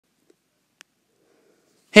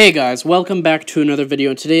Hey guys, welcome back to another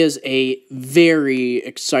video, and today is a very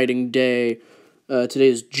exciting day. Today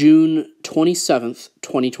is June 27th,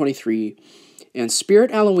 2023, and Spirit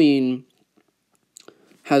Halloween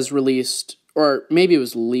has released, or maybe it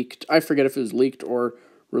was leaked, I forget if it was leaked or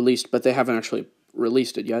released, but they haven't actually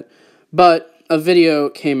released it yet, but a video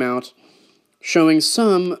came out showing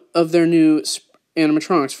some of their new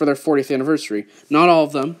animatronics for their 40th anniversary. Not all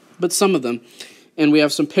of them, but some of them, and we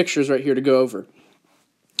have some pictures right here to go over.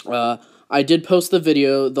 I did post the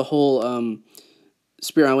video, the whole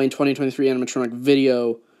Spirit Halloween 2023 animatronic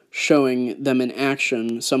video showing them in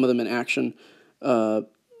action, some of them in action.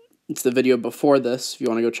 It's the video before this, if you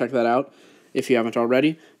want to go check that out, if you haven't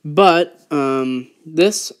already. But I'm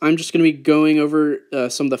just going to be going over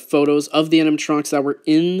some of the photos of the animatronics that were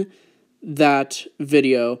in that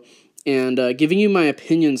video and giving you my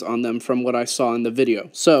opinions on them from what I saw in the video.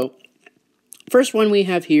 So, first one we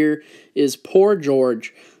have here is Poor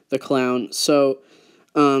George the Clown. So,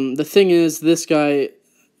 the thing is, this guy,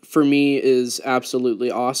 for me, is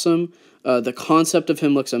absolutely awesome. The concept of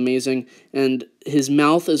him looks amazing, and his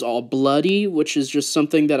mouth is all bloody, which is just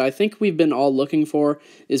something that I think we've been all looking for,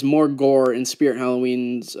 is more gore in Spirit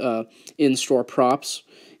Halloween's in-store props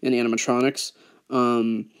and animatronics.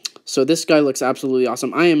 So this guy looks absolutely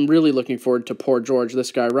awesome. I am really looking forward to Poor George,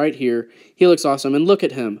 this guy right here. He looks awesome, and look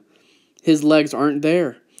at him. His legs aren't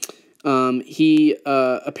there.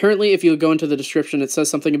 Apparently, if you go into the description, it says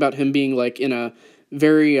something about him being, like, in a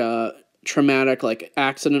very, traumatic, like,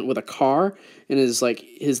 accident with a car, and his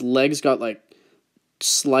legs got, like,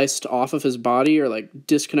 sliced off of his body, or, like,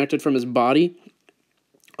 disconnected from his body.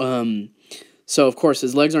 So, of course,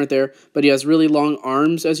 his legs aren't there, but he has really long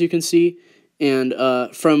arms, as you can see, and,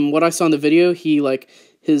 from what I saw in the video,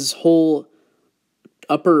 his whole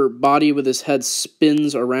upper body with his head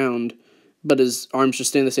spins around, but his arms just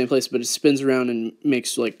stay in the same place, but it spins around and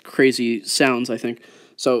makes, like, crazy sounds, I think.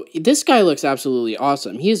 So, this guy looks absolutely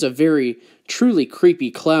awesome. He is a very, truly creepy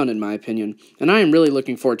clown, in my opinion, and I am really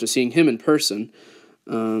looking forward to seeing him in person.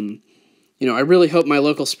 I really hope my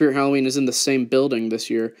local Spirit Halloween is in the same building this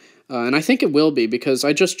year, and I think it will be, because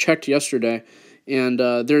I just checked yesterday, and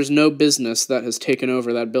there's no business that has taken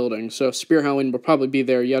over that building, so Spirit Halloween will probably be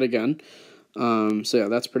there yet again. So yeah,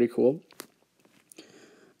 that's pretty cool.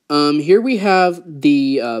 Here we have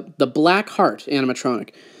the Black Heart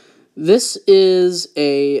animatronic. This is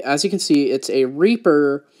as you can see, it's a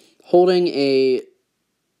Reaper holding a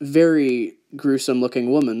very gruesome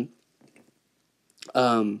looking woman.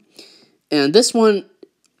 And this one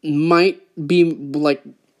might be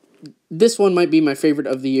my favorite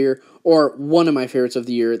of the year, or one of my favorites of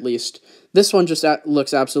the year at least. This one just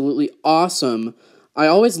looks absolutely awesome. I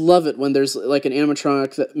always love it when there's, like, an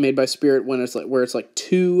animatronic made by Spirit where it's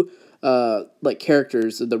two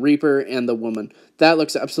characters, the Reaper and the woman. That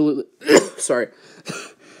looks absolutely sorry.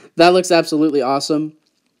 That looks absolutely awesome.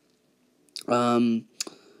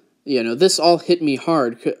 This all hit me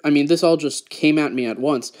hard. I mean, this all just came at me at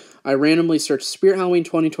once. I randomly searched Spirit Halloween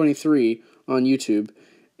 2023 on YouTube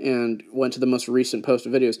and went to the most recent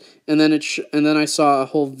posted videos, and then I saw a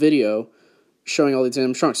whole video showing all these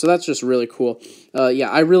animatronics, so that's just really cool.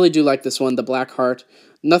 Yeah, I really do like this one, the Black Heart.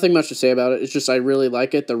 Nothing much to say about it, it's just I really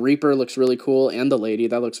like it. The Reaper looks really cool, and the lady,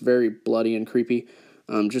 that looks very bloody and creepy.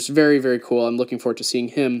 Just very, very cool. I'm looking forward to seeing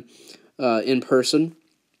him in person.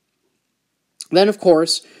 Then, of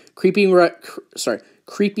course, Creepy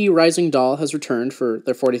Rising Doll has returned for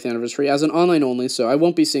their 40th anniversary as an online only, so I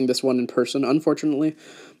won't be seeing this one in person, unfortunately,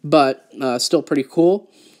 but still pretty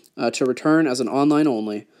cool to return as an online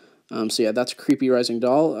only. So yeah, that's Creepy Rising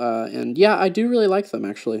Doll, and yeah, I do really like them,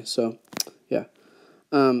 actually, so yeah.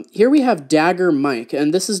 Here we have Dagger Mike,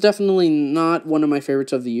 and this is definitely not one of my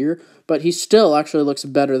favorites of the year, but he still actually looks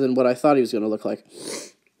better than what I thought he was going to look like.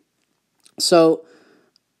 So,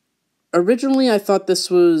 originally I thought this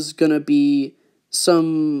was going to be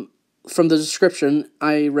from the description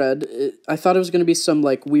I read, I thought it was going to be some,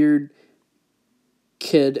 like, weird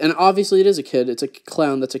kid, and obviously it is a kid, it's a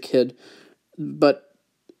clown that's a kid,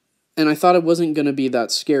 and I thought it wasn't going to be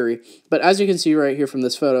that scary. But as you can see right here from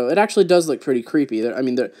this photo, it actually does look pretty creepy. I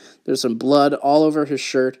mean, there's some blood all over his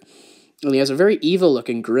shirt, and he has a very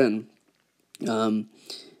evil-looking grin.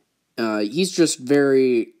 He's just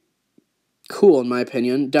very cool, in my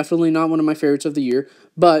opinion. Definitely not one of my favorites of the year,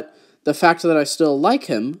 but the fact that I still like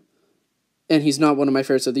him, and he's not one of my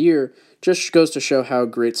favorites of the year, just goes to show how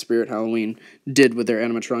great Spirit Halloween did with their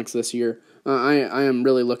animatronics this year. I am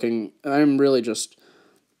really just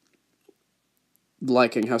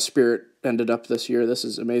liking how Spirit ended up this year. This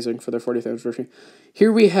is amazing for their 40th anniversary.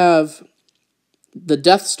 Here we have the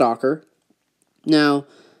Death Stalker. Now,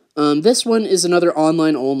 This one is another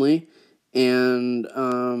online only, and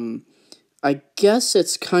I guess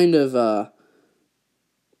it's kind of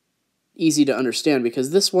easy to understand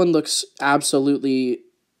because this one looks absolutely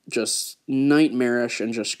just nightmarish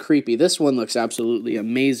and just creepy. This one looks absolutely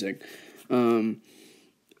amazing.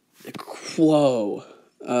 Whoa.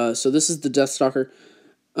 So this is the Deathstalker.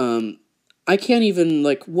 I can't even,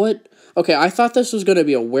 like, what? Okay, I thought this was going to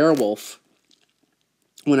be a werewolf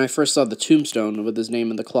when I first saw the tombstone with his name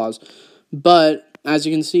in the claws. But, as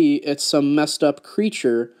you can see, it's some messed up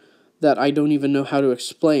creature that I don't even know how to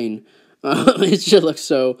explain. It just looks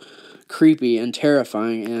so creepy and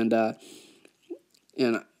terrifying, and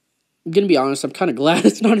I'm gonna be honest, I'm kind of glad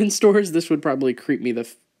it's not in stores. This would probably creep me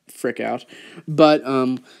the frick out. But,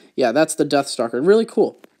 yeah, that's the Deathstalker. Really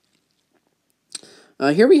cool.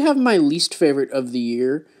 Here we have my least favorite of the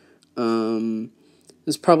year.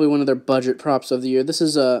 This is probably one of their budget props of the year. This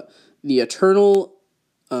is the Eternal,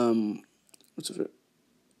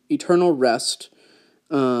 Eternal Rest.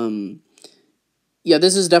 Yeah,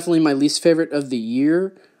 this is definitely my least favorite of the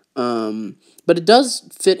year. But it does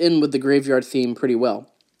fit in with the graveyard theme pretty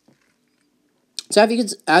well. So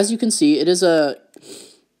as you can see, it is a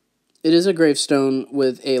gravestone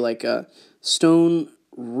with a stone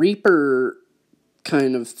reaper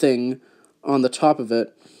kind of thing on the top of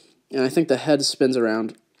it, and I think the head spins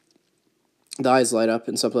around, the eyes light up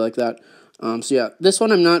and something like that. So yeah, this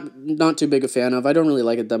one I'm not too big a fan of. I don't really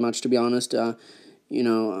like it that much, to be honest. You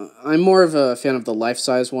know, I'm more of a fan of the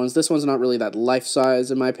life-size ones. This one's not really that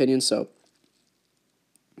life-size in my opinion, so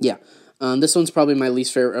yeah. This one's probably my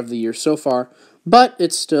least favorite of the year so far, but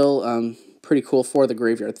it's still pretty cool for the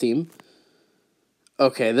graveyard theme.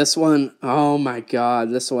 Okay, this one, oh my god,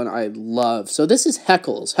 this one I love. So this is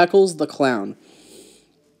Heckles the Clown.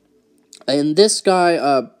 And this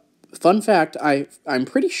guy, fun fact, I'm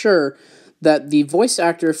pretty sure that the voice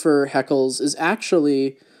actor for Heckles is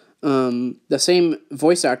actually the same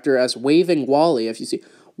voice actor as Waving Wally. If you see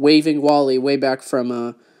Waving Wally way back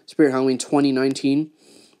from Spirit Halloween 2019,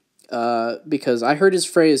 because I heard his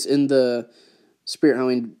phrase in the Spirit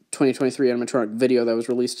Halloween 2023 animatronic video that was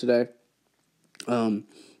released today. And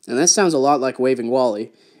that sounds a lot like Waving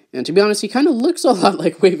Wally. And to be honest, he kind of looks a lot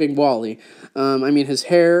like Waving Wally. I mean, his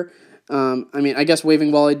hair, I guess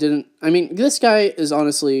Waving Wally didn't... I mean, this guy is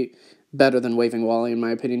honestly better than Waving Wally, in my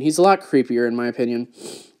opinion. He's a lot creepier, in my opinion.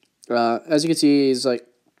 As you can see, he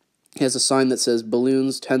has a sign that says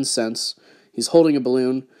balloons 10 cents. He's holding a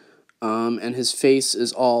balloon, and his face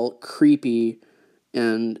is all creepy,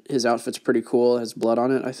 and his outfit's pretty cool. It has blood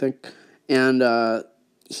on it, I think. And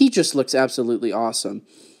he just looks absolutely awesome.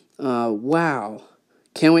 Wow.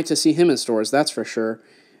 Can't wait to see him in stores, that's for sure.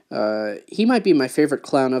 He might be my favorite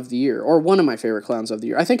clown of the year, or one of my favorite clowns of the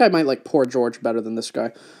year. I think I might like Poor George better than this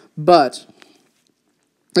guy, but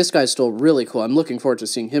this guy's still really cool. I'm looking forward to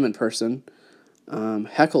seeing him in person.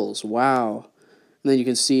 Heckles, wow. And then you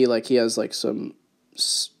can see, like, he has, like, some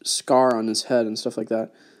scar on his head and stuff like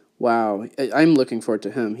that. Wow. I'm looking forward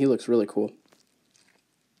to him. He looks really cool.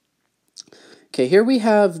 Okay, here we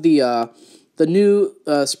have the new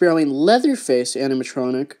Spirit Halloween Leatherface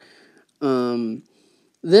animatronic.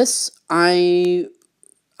 This, I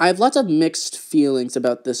have lots of mixed feelings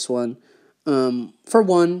about this one. For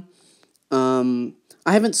one,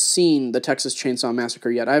 I haven't seen the Texas Chainsaw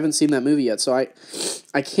Massacre yet. I haven't seen that movie yet, so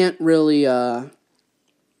I can't really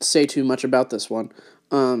say too much about this one.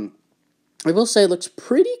 I will say it looks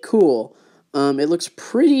pretty cool. It looks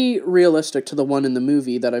pretty realistic to the one in the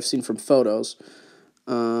movie that I've seen from photos.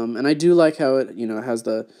 And I do like how it, it has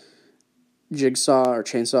the jigsaw or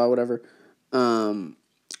chainsaw, whatever.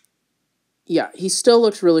 Yeah, he still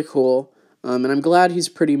looks really cool. And I'm glad he's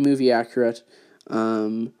pretty movie accurate.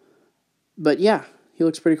 But yeah, he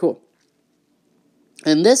looks pretty cool.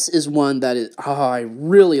 And this is one that I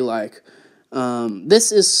really like.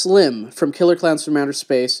 This is Slim from Killer Clowns from Outer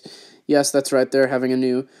Space. Yes, that's right, they're having a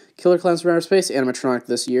new Killer Clowns from Outer Space animatronic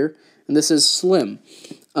this year. And this is Slim.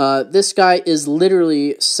 This guy is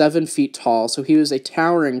literally 7 feet tall, so he was a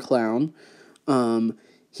towering clown.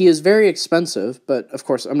 He is very expensive, but of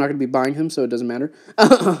course I'm not going to be buying him, so it doesn't matter.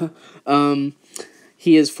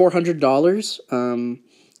 He is $400.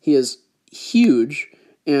 He is huge,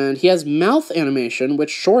 and he has mouth animation,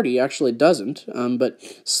 which Shorty actually doesn't, but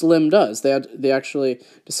Slim does. They actually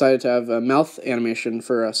decided to have a mouth animation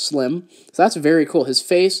for Slim, so that's very cool. His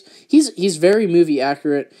face, he's very movie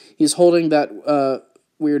accurate. He's holding that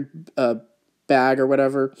weird bag or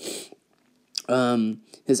whatever.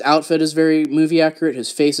 His outfit is very movie accurate. His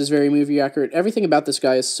face is very movie accurate. Everything about this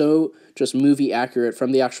guy is so just movie accurate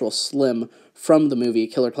from the actual Slim from the movie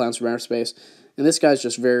Killer Clowns from Outer Space. And this guy's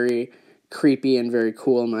just very creepy and very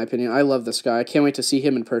cool, in my opinion. I love this guy. I can't wait to see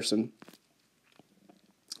him in person.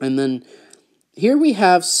 And then here we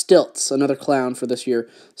have Stilts, another clown for this year.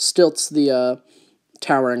 Stilts, the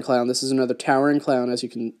towering clown. This is another towering clown, as you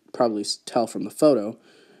can probably tell from the photo,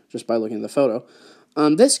 just by looking at the photo.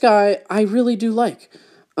 This guy, I really do like.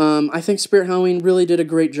 I think Spirit Halloween really did a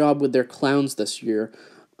great job with their clowns this year.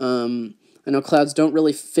 I know clowns don't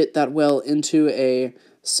really fit that well into a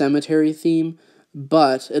cemetery theme,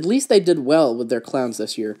 but at least they did well with their clowns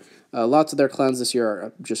this year. Lots of their clowns this year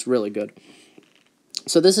are just really good.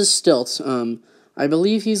 So this is Stilts. I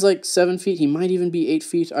believe he's like 7 feet. He might even be 8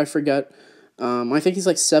 feet. I forget. I think he's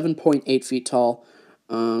like 7.8 feet tall.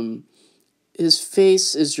 His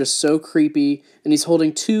face is just so creepy, and he's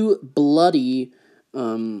holding 2 bloody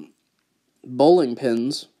bowling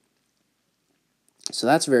pins. So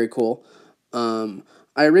that's very cool.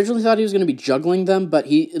 I originally thought he was going to be juggling them, but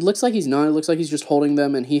it looks like he's not. It looks like he's just holding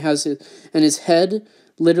them, and his head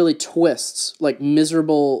literally twists like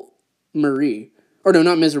Miserable Marie. Or no,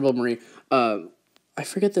 not Miserable Marie. I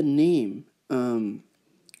forget the name.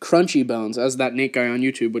 Crunchy Bones, as that Nate guy on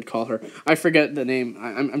YouTube would call her. I forget the name.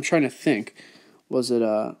 I'm trying to think. Was it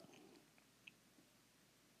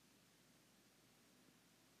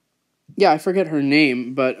yeah, I forget her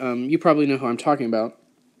name, but you probably know who I'm talking about.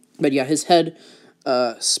 But yeah, his head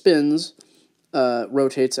spins,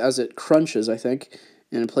 rotates as it crunches, I think,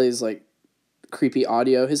 and it plays like creepy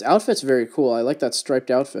audio. His outfit's very cool. I like that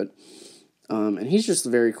striped outfit. And he's just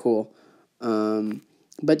very cool.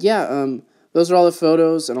 But yeah, those are all the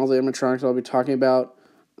photos and all the animatronics I'll be talking about.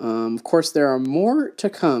 Of course, there are more to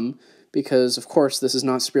come because, of course, this is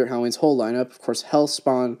not Spirit Halloween's whole lineup. Of course,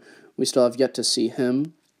 Hellspawn, we still have yet to see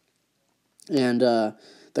him. And the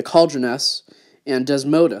Cauldroness and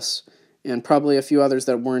Desmodus, and probably a few others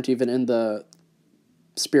that weren't even in the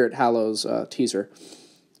Spirit Hallows teaser.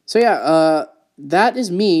 So yeah, that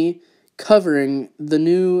is me covering the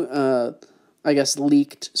new, I guess,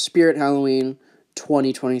 leaked Spirit Halloween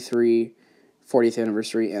 2023 40th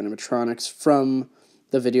anniversary animatronics from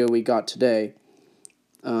the video we got today.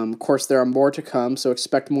 Of course, there are more to come, so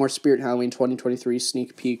expect more Spirit Halloween 2023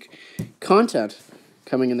 sneak peek content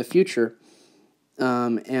coming in the future.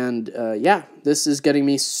 Yeah, this is getting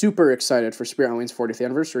me super excited for Spirit Halloween's 40th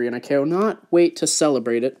anniversary, and I cannot wait to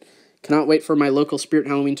celebrate it. Cannot wait for my local Spirit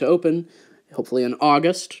Halloween to open, hopefully in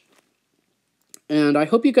August. And I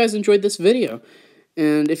hope you guys enjoyed this video.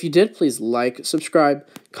 And if you did, please like, subscribe,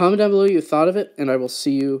 comment down below what you thought of it, and I will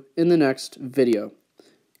see you in the next video.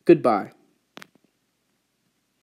 Goodbye.